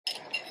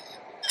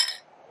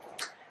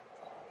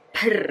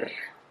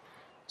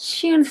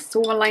Chin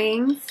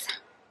swellings.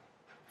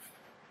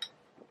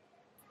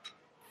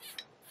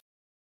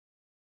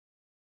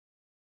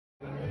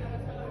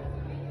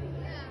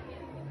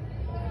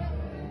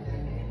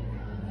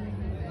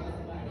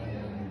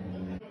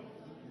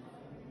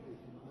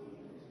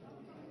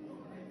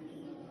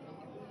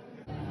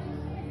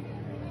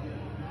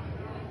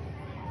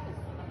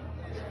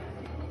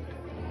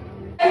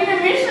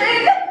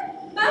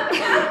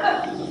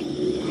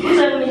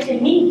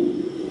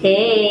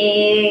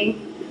 Hey,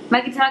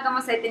 makithala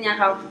kama site nya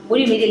gago.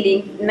 Bodi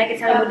middling, nna ke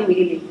thala bodi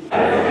middling.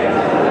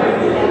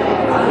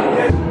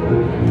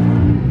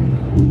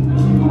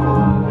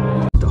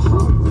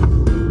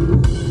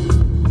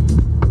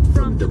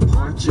 From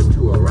departure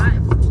to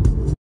arrival.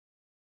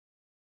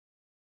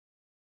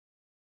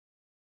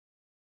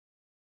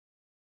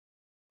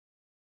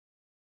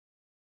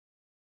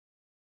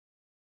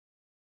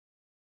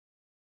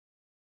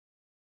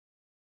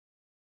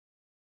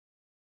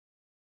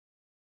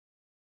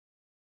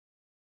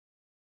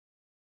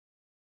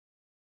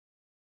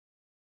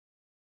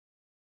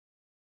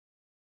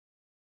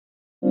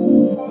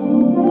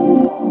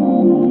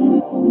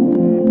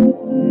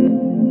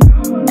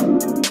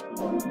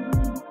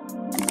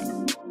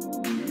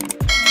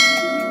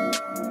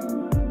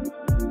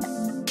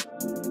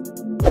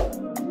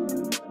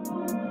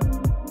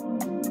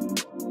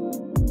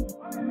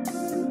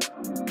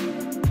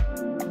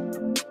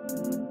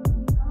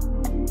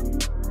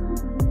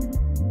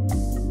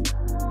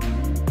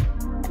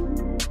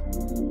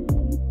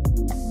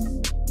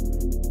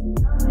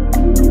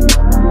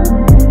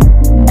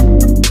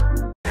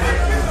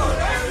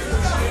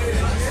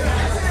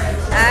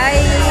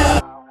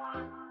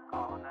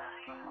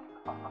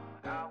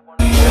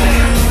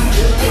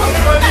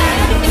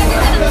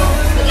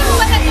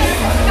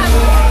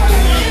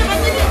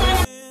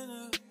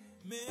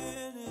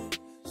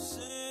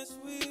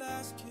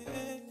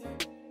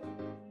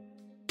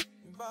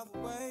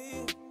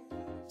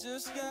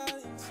 Just got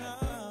in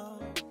town,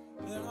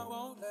 and I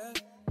won't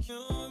let you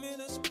in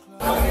this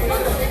club.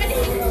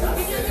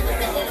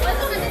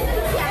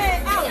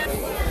 Hey, out!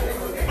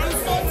 I'm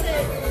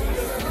salted.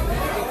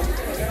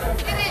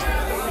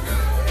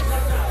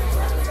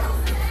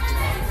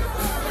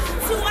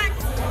 To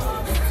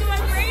a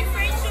great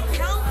friendship,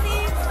 healthy,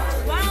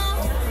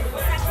 wealth,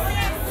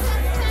 success,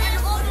 and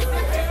all the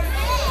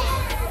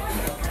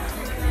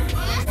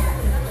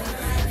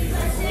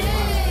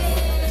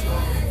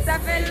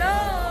Hello.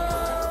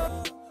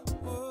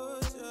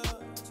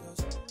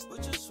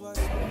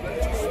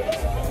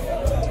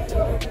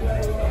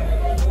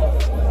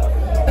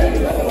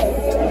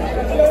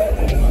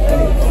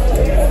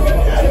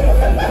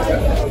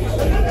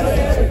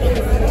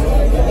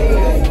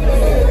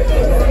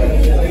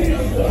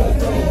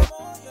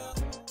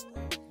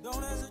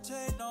 Don't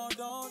hesitate, no,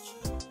 don't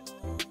you?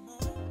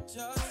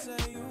 Just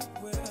say you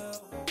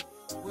will.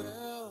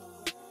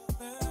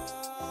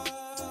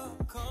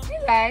 Hey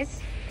guys,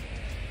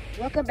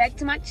 welcome back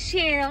to my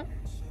channel.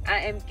 I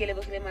am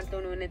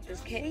Matlou at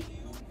this K.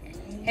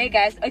 Hey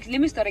guys, okay, let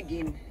me start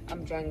again.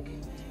 I'm drunk.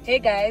 Hey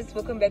guys,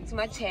 welcome back to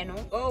my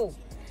channel. Oh,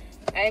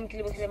 I am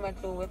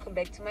Matlou. Welcome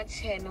back to my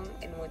channel.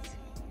 And what's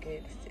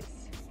good is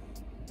this?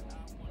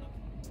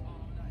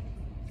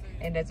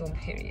 And that's one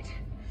period.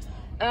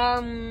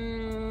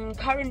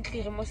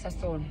 Currently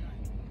Remosason,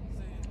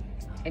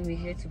 and we're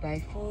here to buy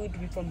food.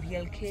 We're from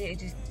BLK. I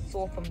just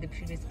saw from the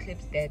previous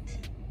clips that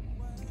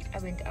I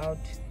went out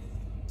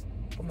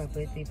for my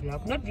birthday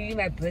vlog. Not really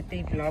my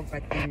birthday vlog,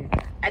 but then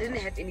I didn't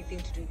have anything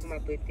to do for my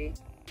birthday.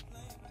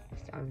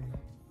 So,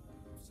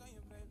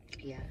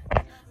 yeah,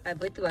 my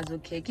birthday was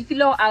okay. If you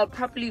know, I'll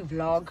probably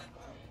vlog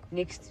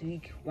next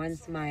week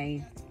once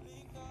my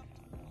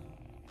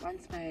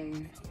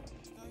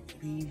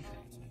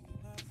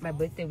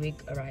birthday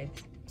week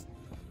arrives.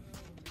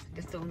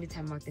 That's the only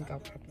time I think I'll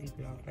probably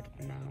vlog. But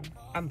for now,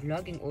 I'm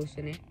vlogging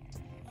also, ne?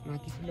 The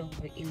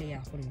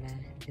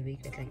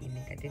week that I'm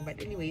in.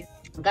 But anyways,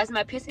 guys,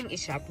 my piercing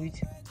is sharp,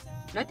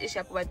 not a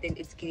sharp, but then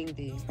it's getting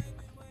there.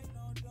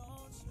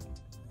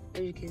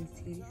 As you can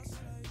see,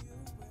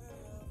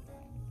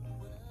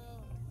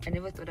 I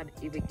never thought I'd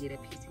ever get a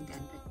piercing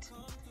done, but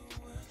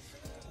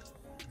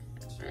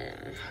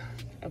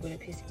I got a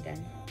piercing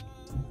done.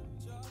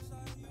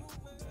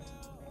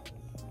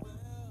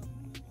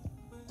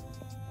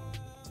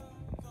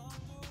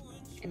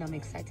 And I'm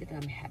excited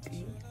and I'm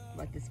happy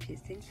about this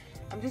piercing.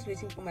 I'm just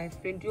waiting for my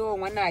friend. Yo,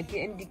 one get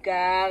in the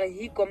car.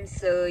 He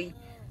comes.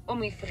 Oh,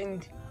 my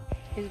friend.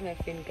 Here's my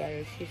friend,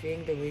 guys. She's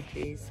wearing the red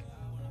dress.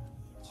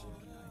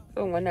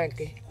 Oh, one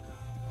get.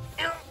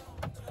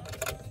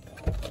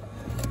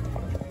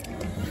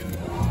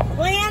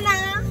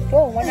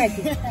 Oh, one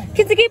get.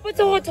 Kids keep it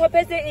to top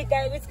as a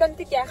guy. It's going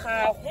to get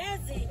how.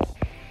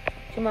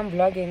 I'm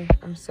vlogging.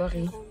 I'm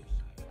sorry.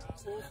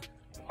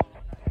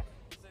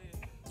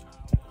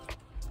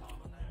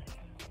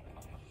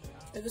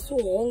 Ik ben zo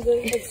hungry,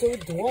 ik ben zo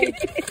dronk.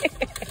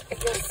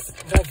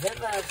 Dat is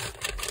wat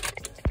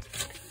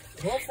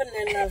roffen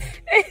en af.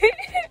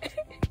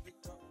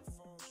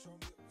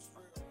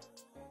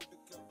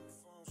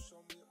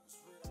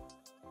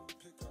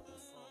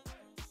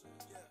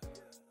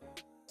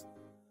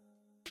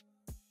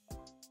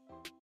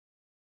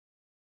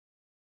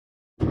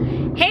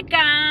 Hey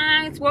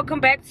guys, welcome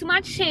back to my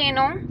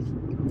channel.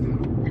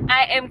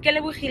 I am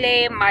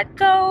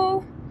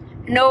Matlou,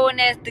 known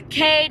as the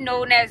K,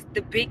 known as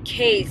the big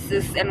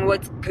cases and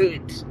what's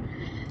good.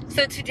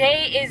 So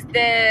today is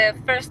the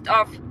 1st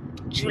of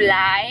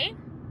July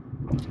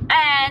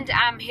and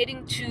I'm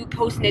heading to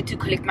Postnet to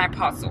collect my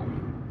parcel.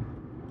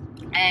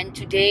 And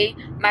today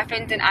my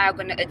friends and I are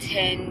going to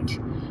attend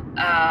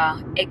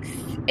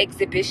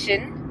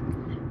exhibition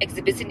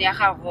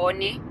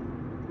Ronn,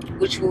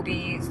 which will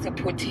be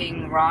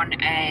supporting Ronn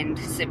and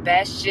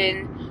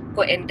Sebastian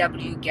for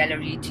NW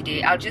Gallery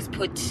today. I'll just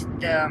put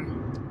the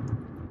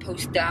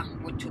poster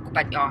we took,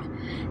 but yeah,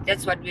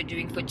 that's what we're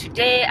doing for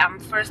today. I'm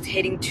first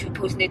heading to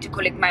Postnet to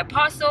collect my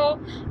parcel.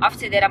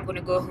 After that, I'm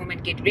gonna go home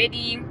and get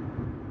ready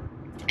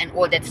and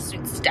all that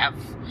sweet stuff.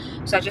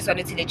 So I just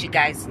wanted to let you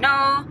guys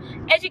know.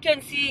 As you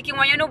can see,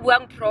 I'm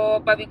buang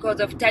proper because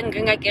of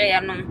tangringa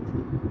kayano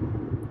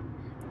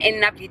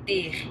in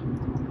Napiter.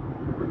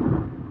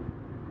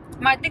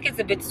 I think it's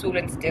a bit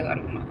swollen still, I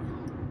don't know.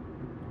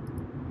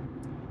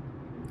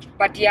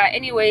 But yeah,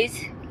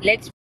 anyways,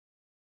 let's.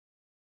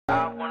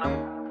 I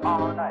wanna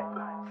all night.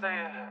 Say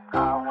it.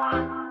 I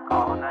wanna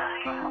all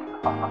night.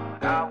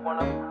 I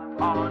wanna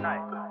all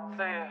night.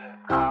 Say it.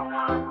 I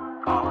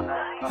wanna all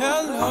night.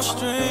 Hello,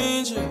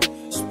 stranger.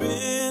 It's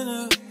been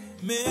a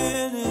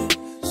minute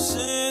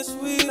since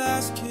we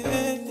last kicked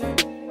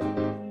it.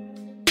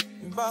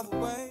 By the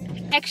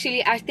way,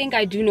 actually, I think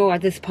I do know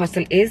what this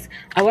parcel is.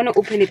 I want to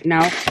open it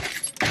now.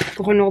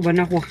 I want to open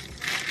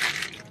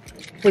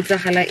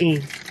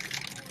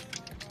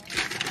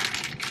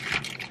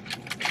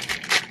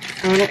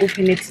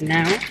it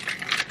now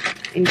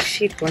and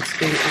check what's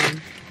going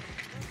on.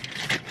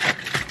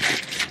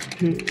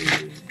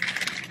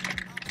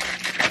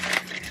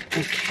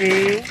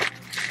 Okay.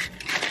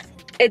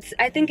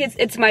 I think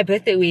it's my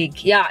birthday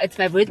week. Yeah, it's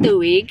my birthday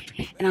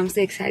week and I'm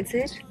so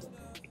excited.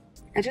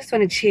 I just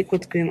want to check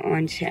what's going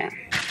on here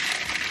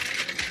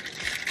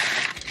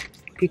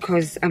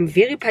because I'm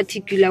very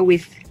particular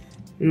with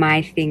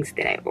my things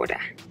that I order.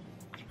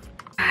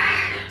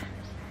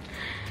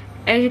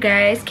 As you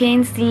guys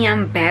can see,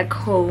 I'm back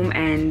home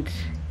and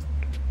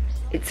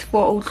it's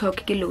 4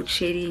 o'clock. Load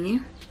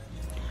shedding.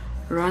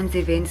 Ronn's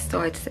event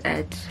starts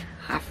at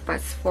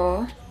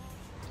 4:30.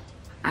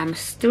 I'm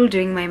still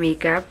doing my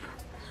makeup.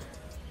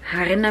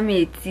 Harena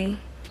metsi,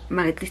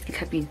 maar at least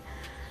ke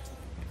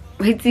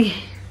Wait.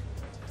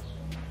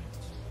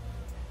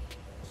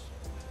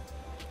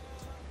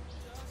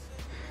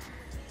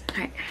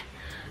 Right.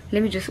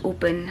 Let me just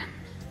open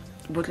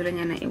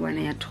botolanyana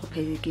ewana ya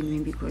tropezikini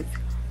because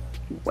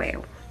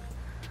wow.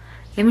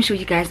 Let me show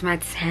you guys my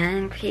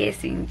tongue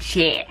piercing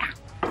chair.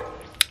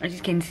 As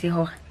you can see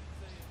how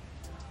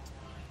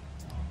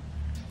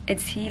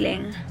it's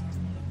healing.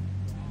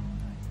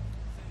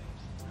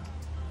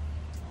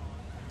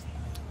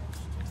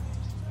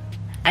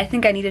 I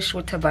think I need a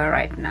shorter bar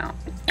right now.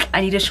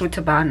 I need a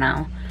shorter bar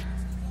now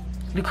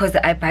because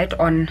I bite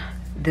on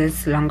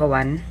this longer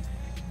one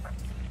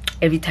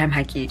every time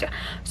I get it.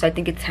 So I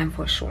think it's time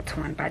for a short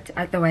one, but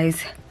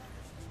otherwise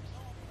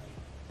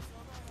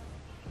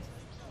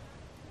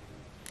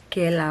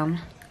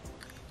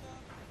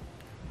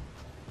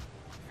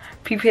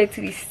prepare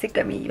to be sick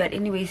of me. But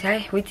anyways,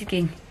 hi, wait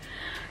again.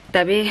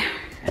 Tabe,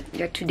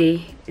 yeah,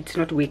 today it's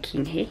not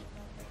working, hey?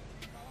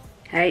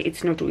 Hi,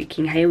 it's not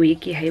working. Hi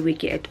wiki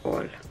at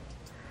all.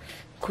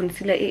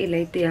 Concealer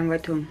I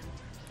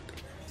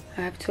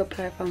have to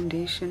apply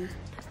foundation.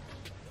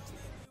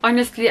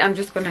 Honestly, I'm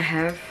just gonna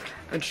have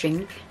a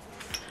drink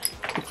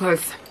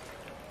because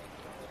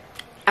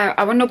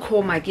I want to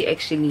call Maggie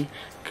actually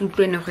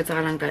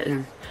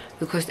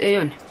because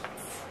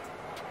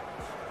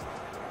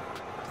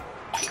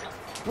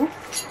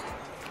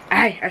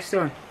I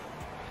saw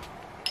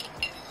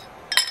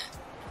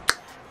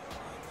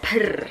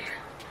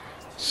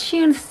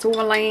chin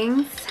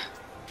swellings.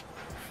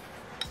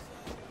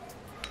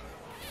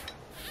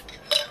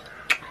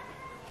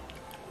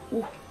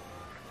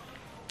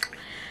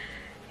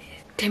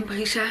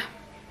 Temperature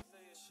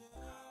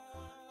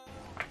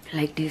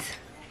like this.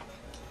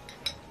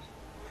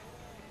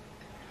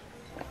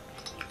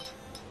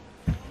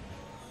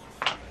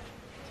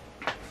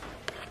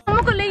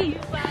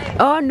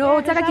 Oh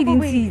no, taka ke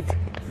dintsi.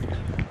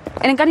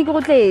 And can you go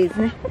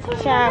tletse?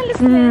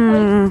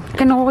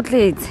 Can you go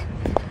tletse?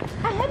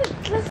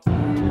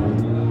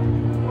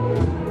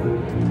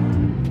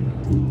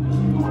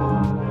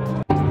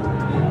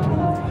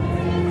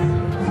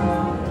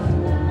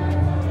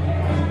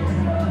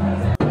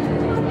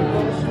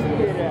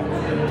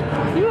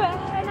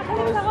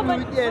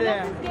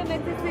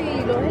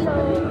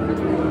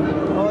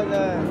 oh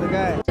the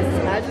guy.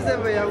 I just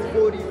have a young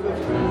 40.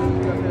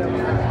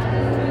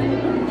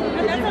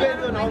 It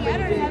depends on how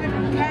many days.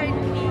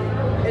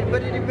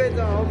 But it depends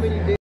on how many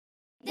days.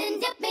 Then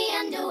dip me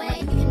underway.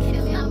 You can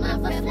kill my mind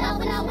for flow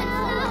when I went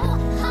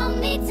slow. Hold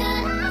me till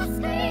I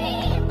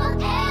scream for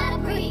air to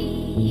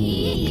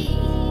breathe.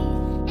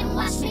 And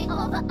wash me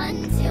over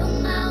until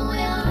my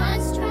will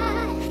runs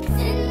dry.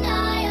 Send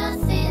all your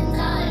sins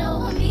all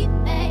over me,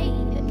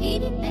 baby,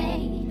 baby,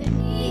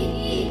 baby.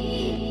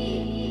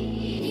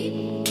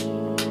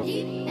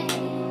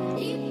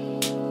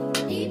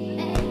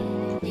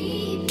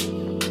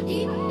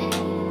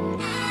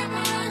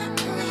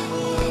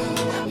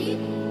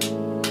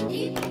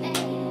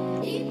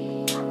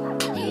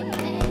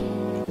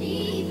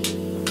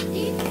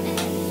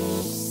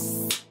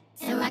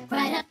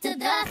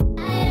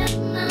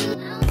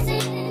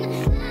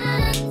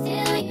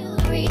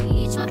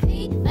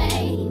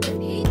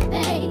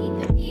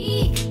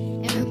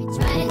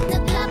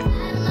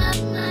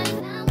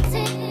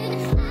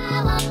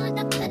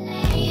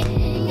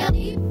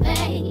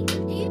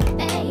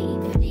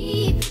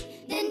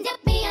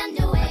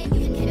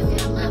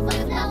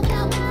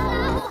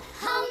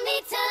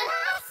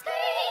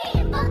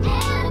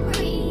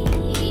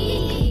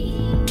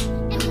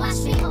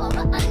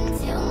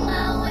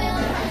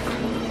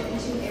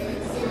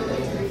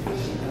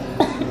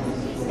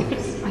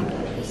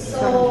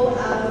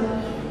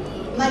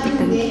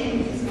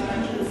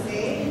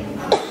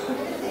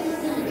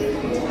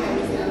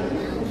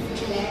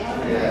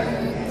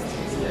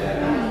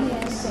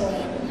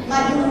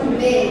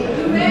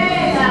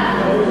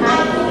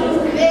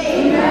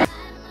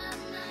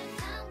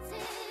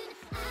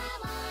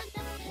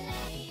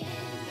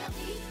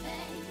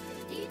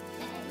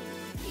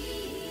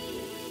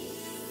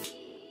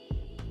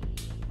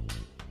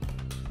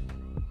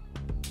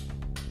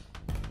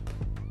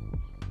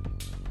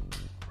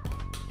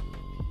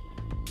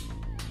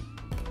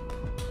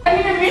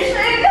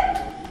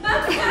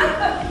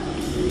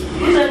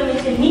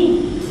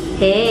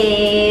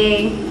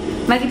 Hey,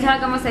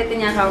 makita ka mo sa ito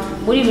niya ka.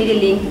 Muli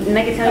midiling,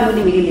 nakita ka muli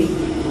midiling.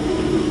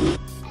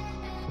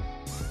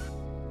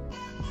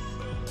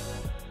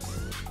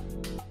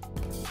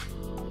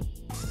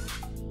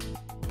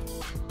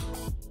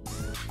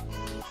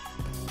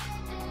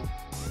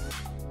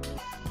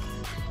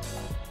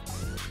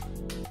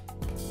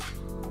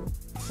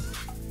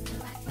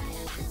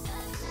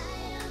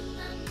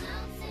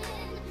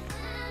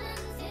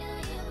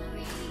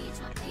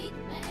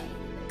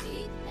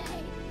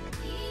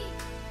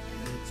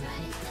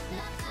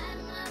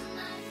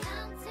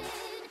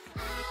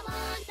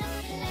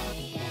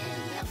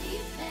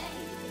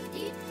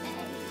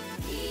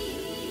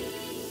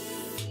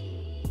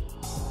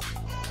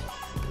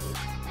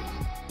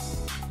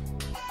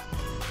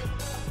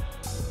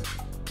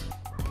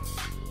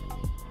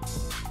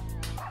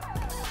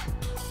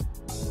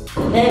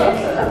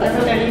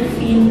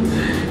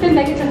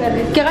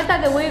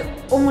 Kerata the way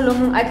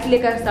umulong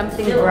actually got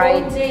something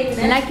bright.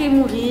 Naki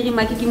muriri,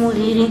 makiki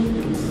muriri.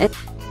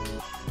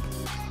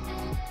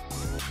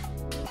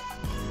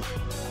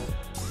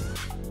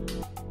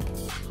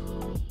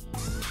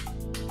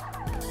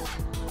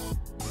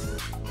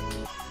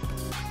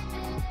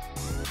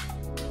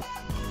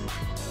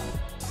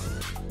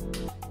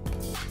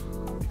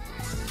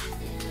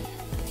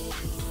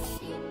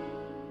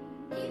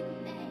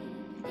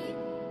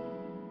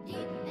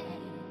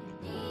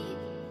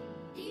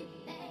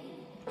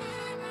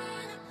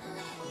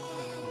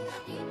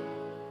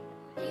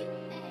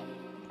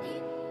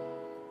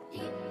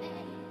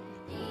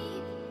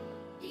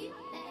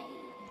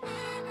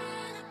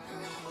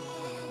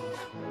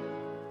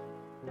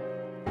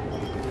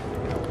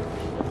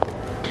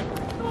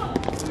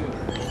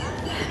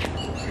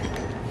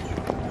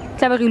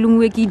 Sabari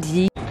lungwe ki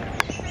di.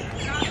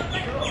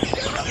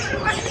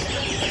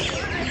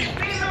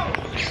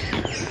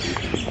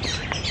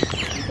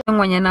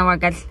 Ngwanyana wa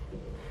kahle.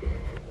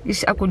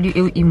 Ish akudi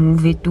e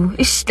move too.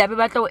 Ish labe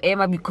batla o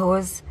ema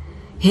because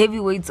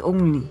heavyweights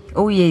only.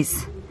 Oh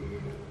yes.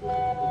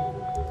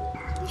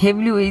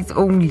 Heavyweights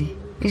only.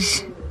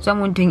 Ish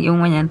someone doing e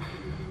ngwanyana.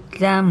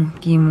 Tlam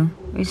kimo.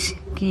 Ish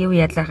ki e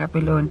ya tla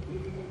gape lone.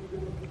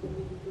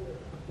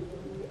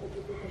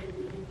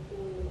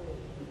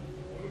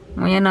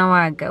 Oh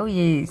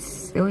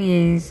yes, oh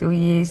yes, oh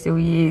yes, oh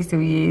yes, oh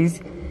yes.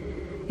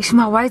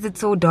 Ishma, why is it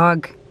so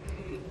dark?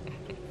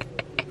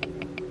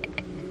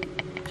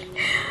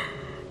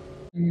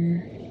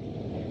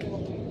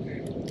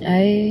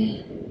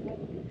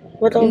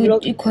 What on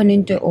vlog? You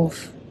can't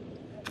off.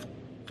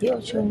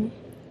 Yo, chum.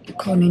 You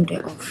can't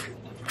off.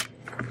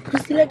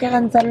 Priscilla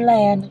can't tell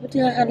lion. What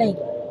you are like?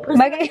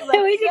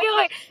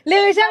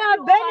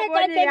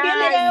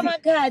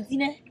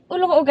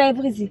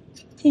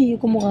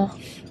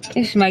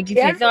 Ishma, give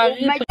it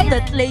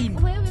the plane.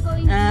 Where are we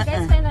going? You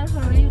guys find out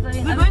from where you're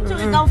going. We're going to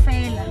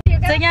fela.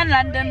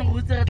 London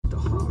route.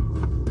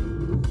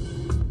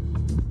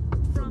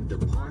 From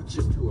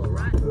departure to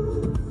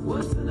arrival.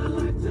 Once in a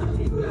lifetime,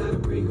 you gotta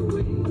bring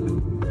away.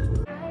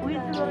 We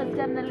do a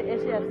channel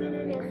Asia.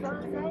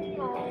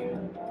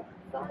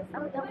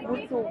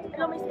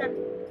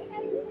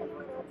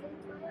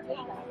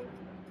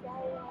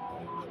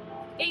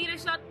 Hey, get a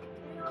shot.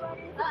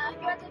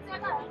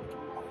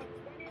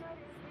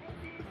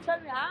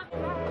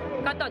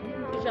 Cut out.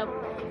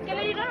 Can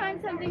you don't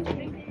want something to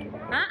drink?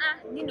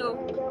 You know.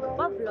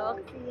 What vlog?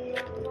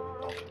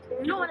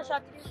 You don't want a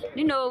shot?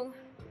 You know.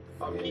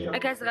 I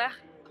guess rare.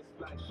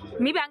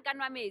 Me bank and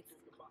my mates.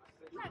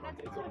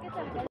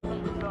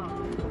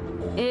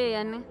 Hey,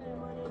 Anne.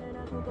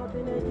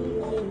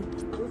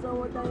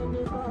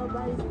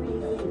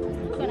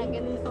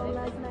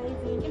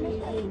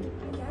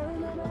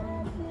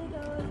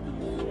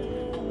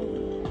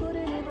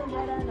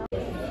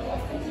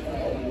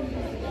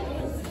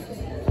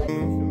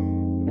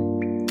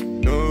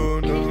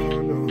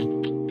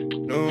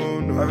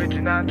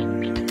 Original.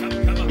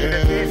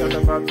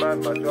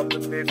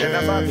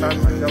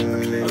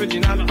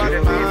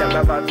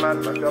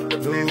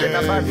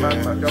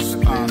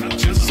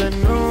 Just say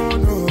no,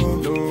 no,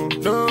 no,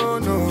 no,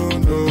 no,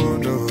 no,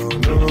 no.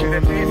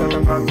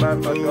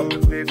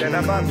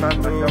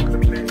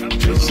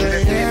 Just say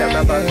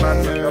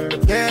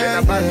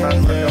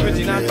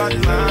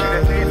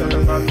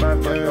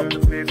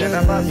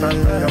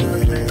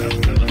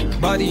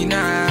body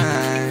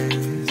nice.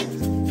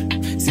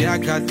 See I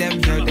got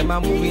them girls, them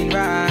are moving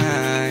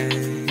right.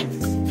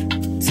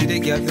 See the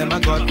girls, them I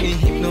got me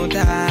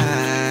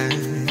hypnotized.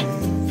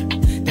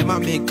 Them I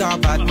make a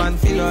bad man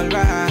feel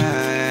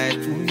alright.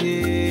 Ooh,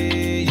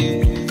 yeah,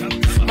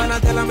 yeah. Man I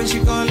tell her when she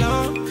gone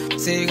low,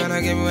 say you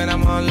gonna give me when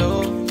I'm on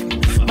low.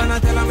 Man I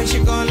tell her me she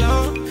gone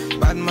low.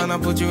 Bad man, I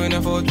put you in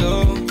a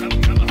photo.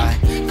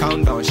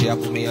 Countdown, she a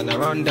put me on a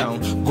rundown.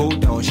 Go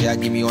down, she a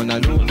give me on a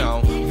low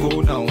down.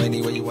 Go down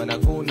anywhere you wanna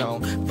go now.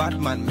 Bad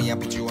man, me a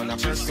put you on a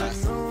first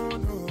class.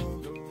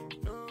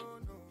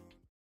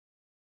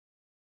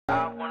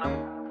 I wanna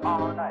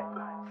all night.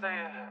 Say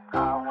it.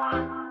 I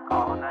wanna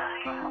all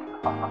night.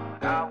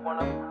 I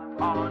wanna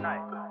all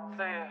night.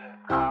 Say it.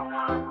 I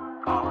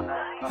wanna all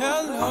night.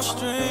 Hello,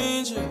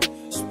 stranger.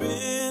 It's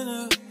been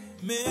a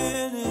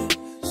minute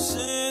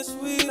since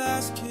we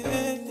last kicked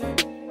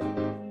it.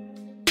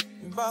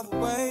 And by the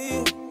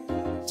way,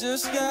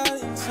 just got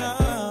in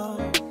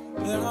town,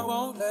 and I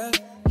won't let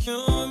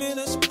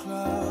cumulus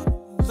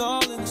clouds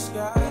all in the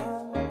sky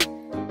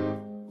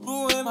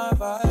ruin my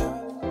vibe.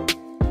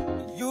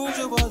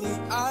 Usually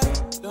I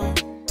don't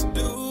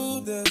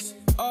do this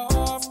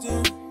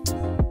often,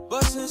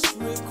 but since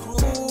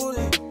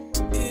recruiting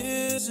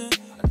isn't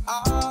an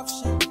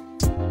option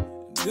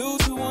due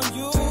to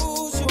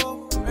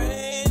unusual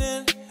rain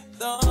and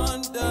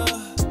thunder,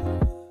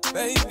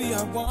 baby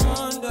I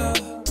wonder,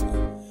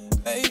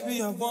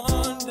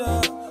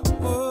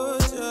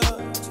 would you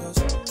just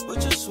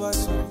put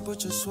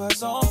your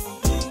sweats on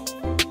for me?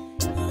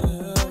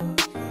 Yeah.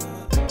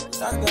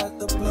 I got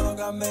the plug,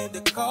 I made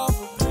the call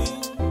for me.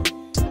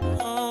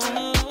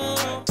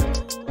 I'm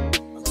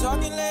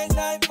talking late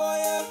night for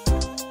you.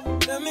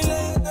 Let me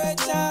lay a great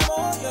time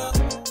on you.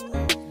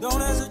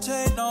 Don't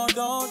hesitate, no,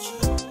 don't you?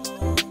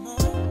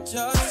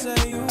 Just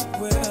say you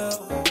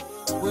will.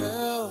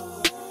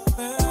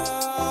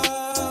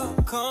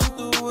 Come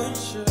through and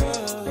chill.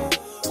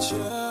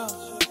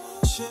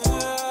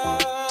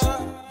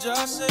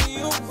 Just say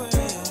you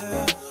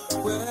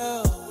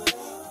will.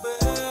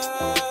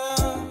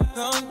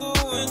 Come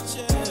through and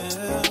chill.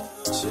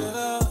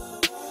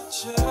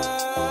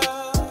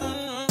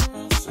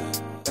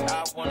 I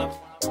wanna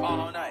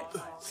all night.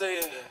 Say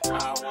it.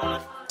 I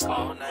wanna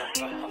all night.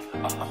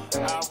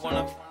 I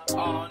wanna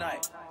all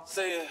night.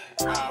 Say it.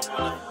 I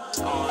wanna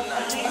all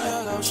night.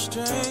 Hello,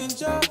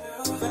 stranger.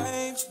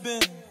 Fame's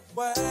been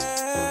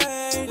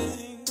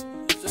waiting.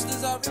 Just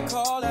as I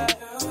recall that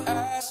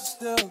ass is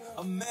still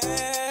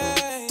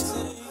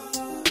amazing.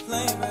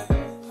 Playing, baby.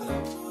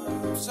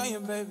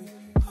 Saying, baby.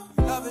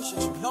 Love it,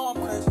 shit, you know I'm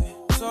crazy.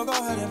 So go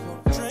ahead and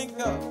put a drink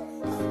up.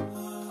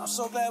 I'm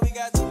so glad we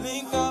got to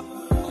link up.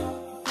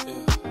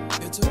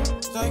 Yeah, it's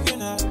taking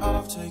that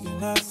off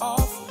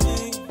for me.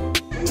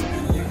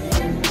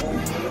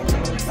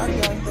 I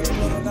got the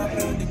plug, I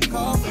made the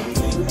call for me.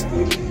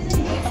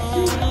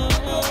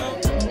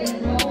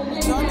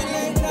 Talking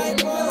late night,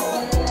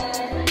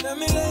 boy. Let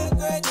me lay a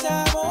great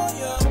time on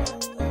you.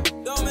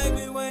 Don't make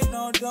me wait,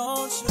 no,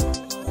 don't you?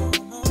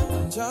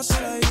 Just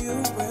say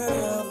you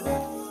will.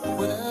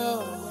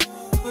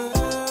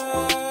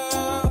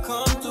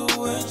 Come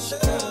through and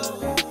chill.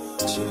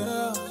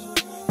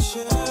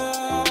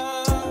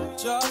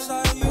 Just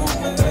like you will.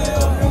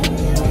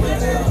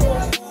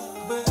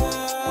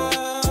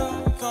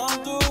 Come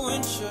through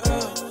and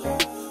chill.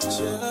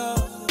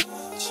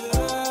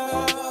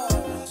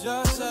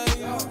 Just like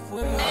you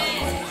will.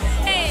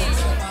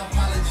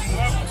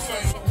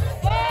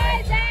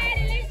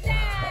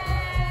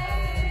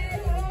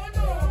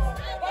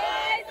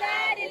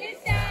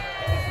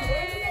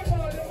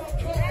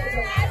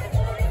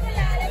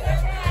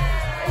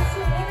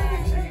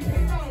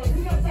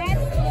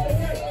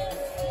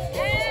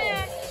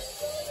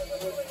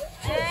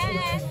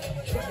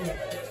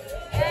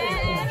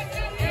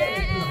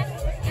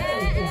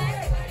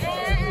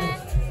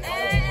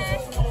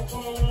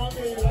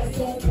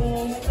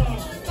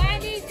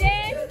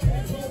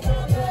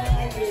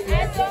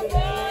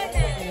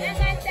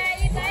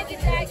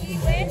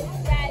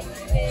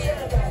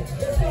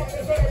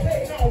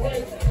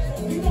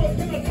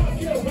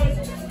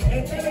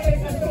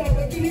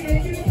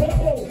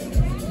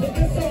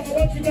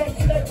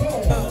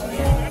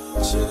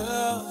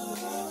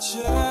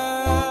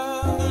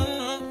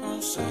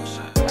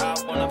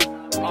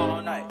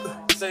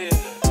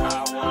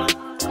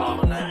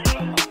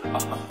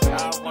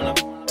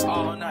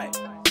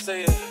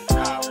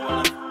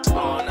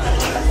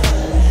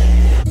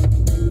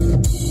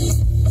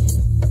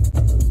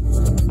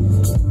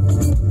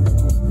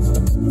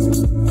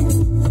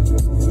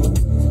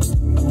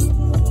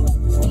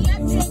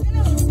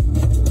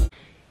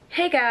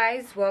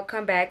 Guys,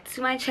 welcome back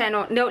to my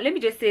channel. No, let me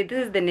just say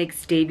this is the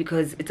next day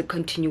because it's a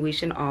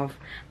continuation of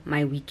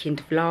my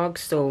weekend vlog.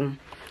 So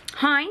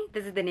hi,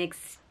 this is the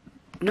next,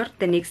 not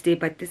the next day,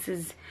 but this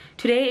is,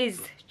 today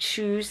is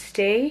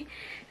Tuesday,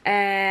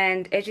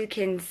 and as you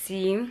can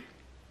see,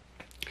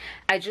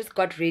 I just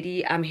got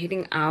ready. I'm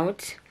heading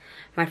out.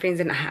 My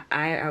friends and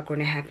I are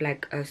gonna have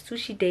like a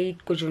sushi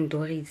date,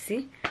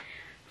 kojondorisi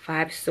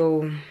vibe.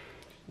 So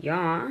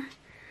yeah,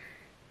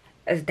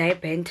 as die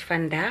bent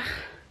vandaag.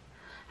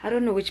 I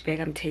don't know which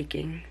bag I'm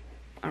taking.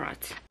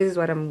 Alright, this is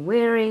what I'm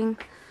wearing.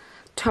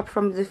 Top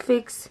from the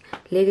Fix,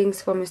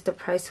 leggings from Mr.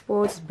 Price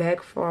Sports,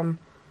 bag from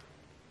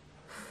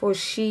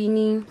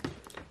Foschini,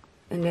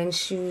 and then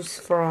shoes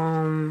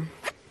from,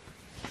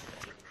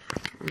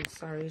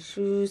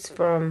 shoes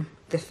from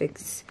the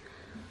fix.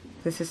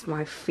 This is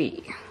my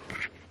fee.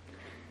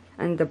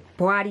 And the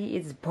body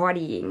is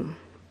bodying.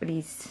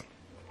 Please.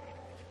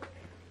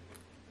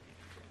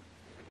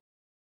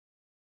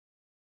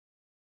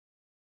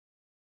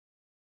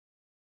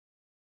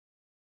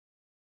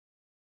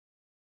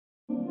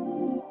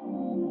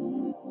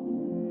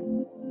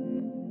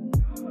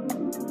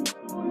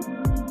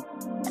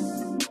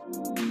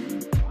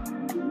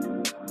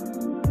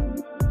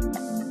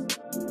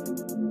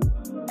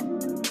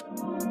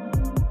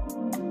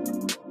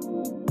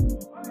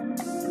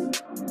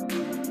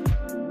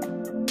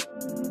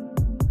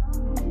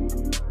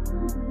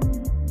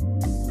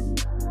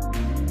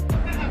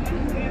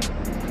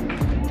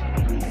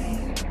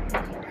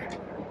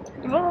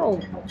 Oh,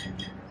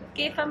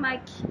 give a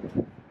mic.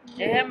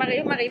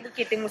 Mari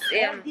bukit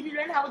museum. Dili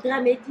lwana how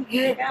dramatic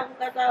ka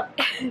ka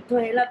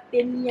toela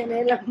penia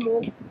la mo.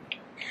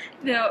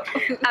 No.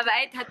 Aba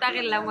ay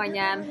tatarela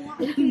ngwanyana.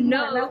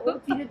 No, o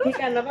tile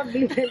tika na ba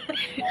bile.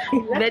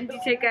 Ben di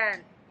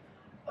chekan.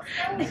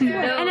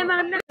 No. Ana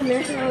magna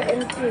National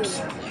anthem.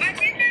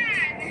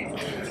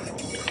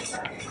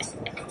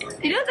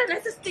 You know the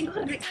nicest thing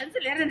for the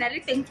cancel and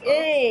everything.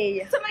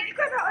 Hey. So my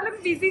because all I'm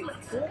busy.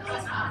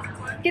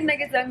 Kin na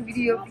kesang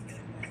video.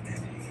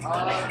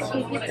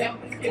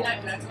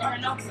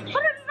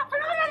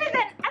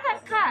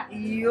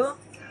 Iyo.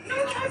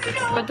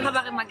 Ba't ka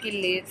bakit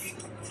makilit?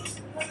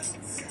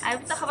 Ay,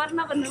 basta kabar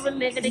na ako nung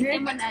leveling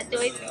naman na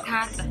ito ay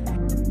Tata.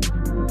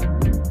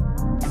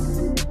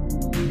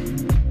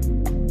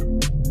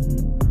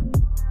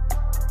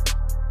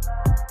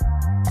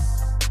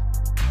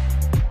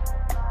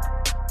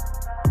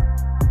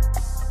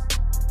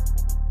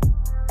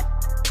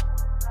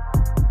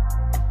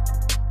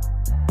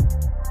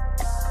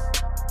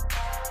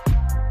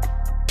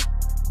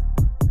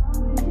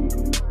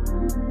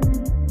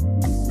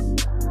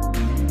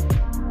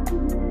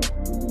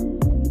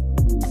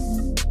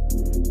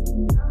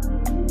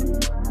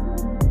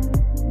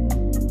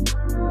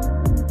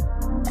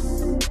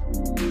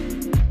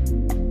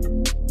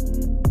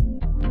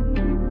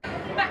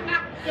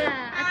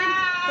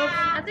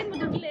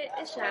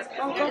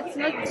 It's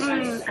not.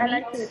 I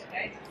like it.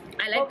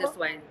 I like this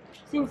one.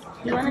 Since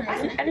you wanna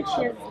add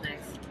cheers.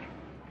 Nice.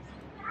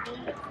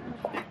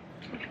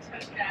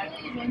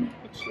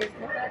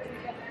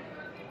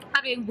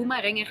 Ako yung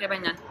boomerang yung kaya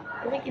niya.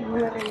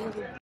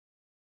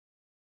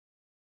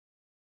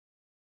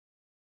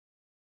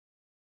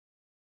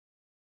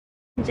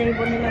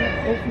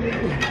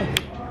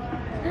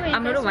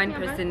 I'm not a wine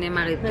person,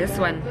 Mari. This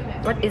one.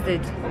 What is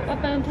it?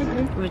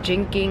 We're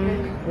drinking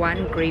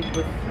one grape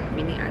with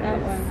mini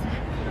olives.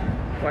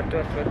 What?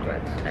 I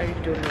really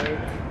don't know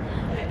it.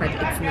 But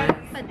it's nice.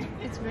 But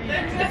it's very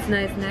nice. It's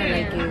nice and I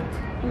like it.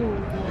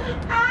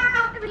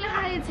 I feel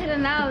like it's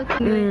hidden out.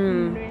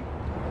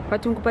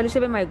 But you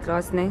my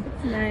glass, ne?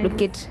 Nice.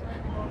 Look at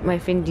my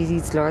friend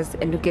Dizzy's glass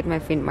and look at my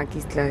friend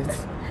Maki's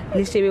glass.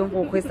 Let's show you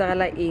what we're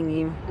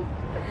saying.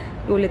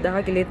 You let the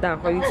calculator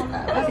for you.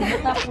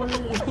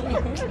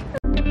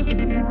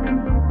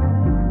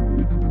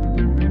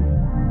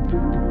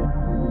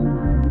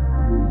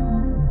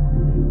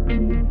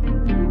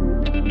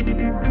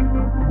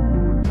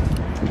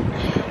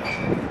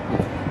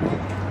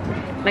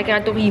 Like I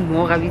don't eat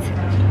more of it.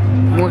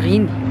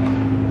 Maureen.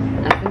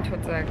 I think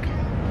what's like.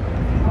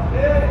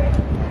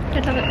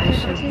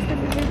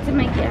 To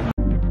make it.